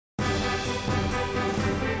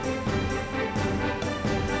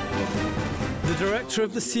director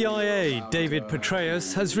of the CIA, David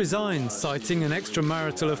Petraeus, has resigned, citing an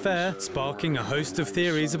extramarital affair, sparking a host of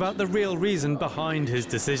theories about the real reason behind his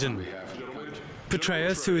decision.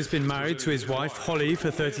 Petraeus, who has been married to his wife Holly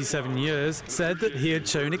for 37 years, said that he had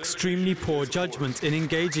shown extremely poor judgment in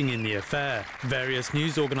engaging in the affair. Various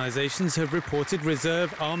news organizations have reported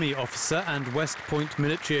Reserve Army officer and West Point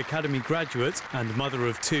Military Academy graduate and mother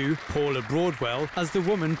of two, Paula Broadwell, as the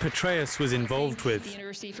woman Petraeus was involved with.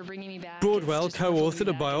 Broadwell co-authored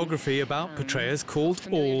a biography about Petraeus called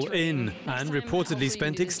All In, and reportedly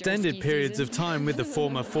spent extended periods of time with the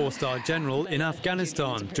former four-star general in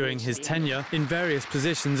Afghanistan during his tenure in various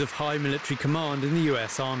positions of high military command in the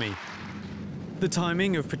US Army. The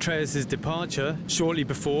timing of Petraeus' departure, shortly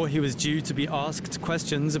before he was due to be asked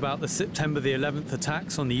questions about the September the 11th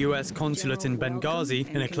attacks on the US consulate in Benghazi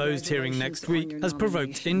in a closed hearing next week, has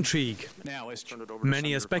provoked intrigue.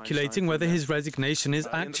 Many are speculating whether his resignation is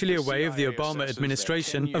actually a way of the Obama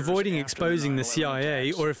administration avoiding exposing the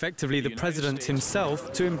CIA or effectively the president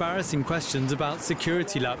himself to embarrassing questions about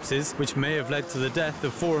security lapses which may have led to the death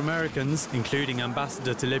of 4 Americans, including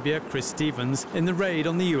Ambassador to Libya Chris Stevens, in the raid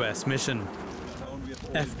on the US mission.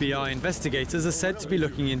 FBI investigators are said to be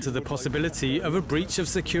looking into the possibility of a breach of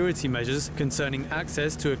security measures concerning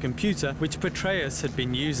access to a computer which Petraeus had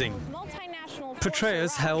been using.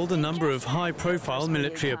 Petraeus held a number of high-profile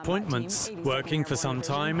military appointments, working for some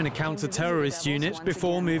time in a counter-terrorist unit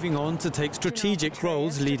before moving on to take strategic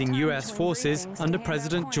roles leading US forces under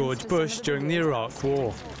President George Bush during the Iraq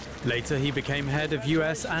War. Later, he became head of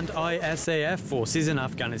US and ISAF forces in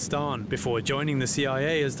Afghanistan, before joining the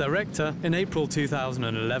CIA as director in April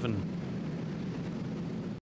 2011.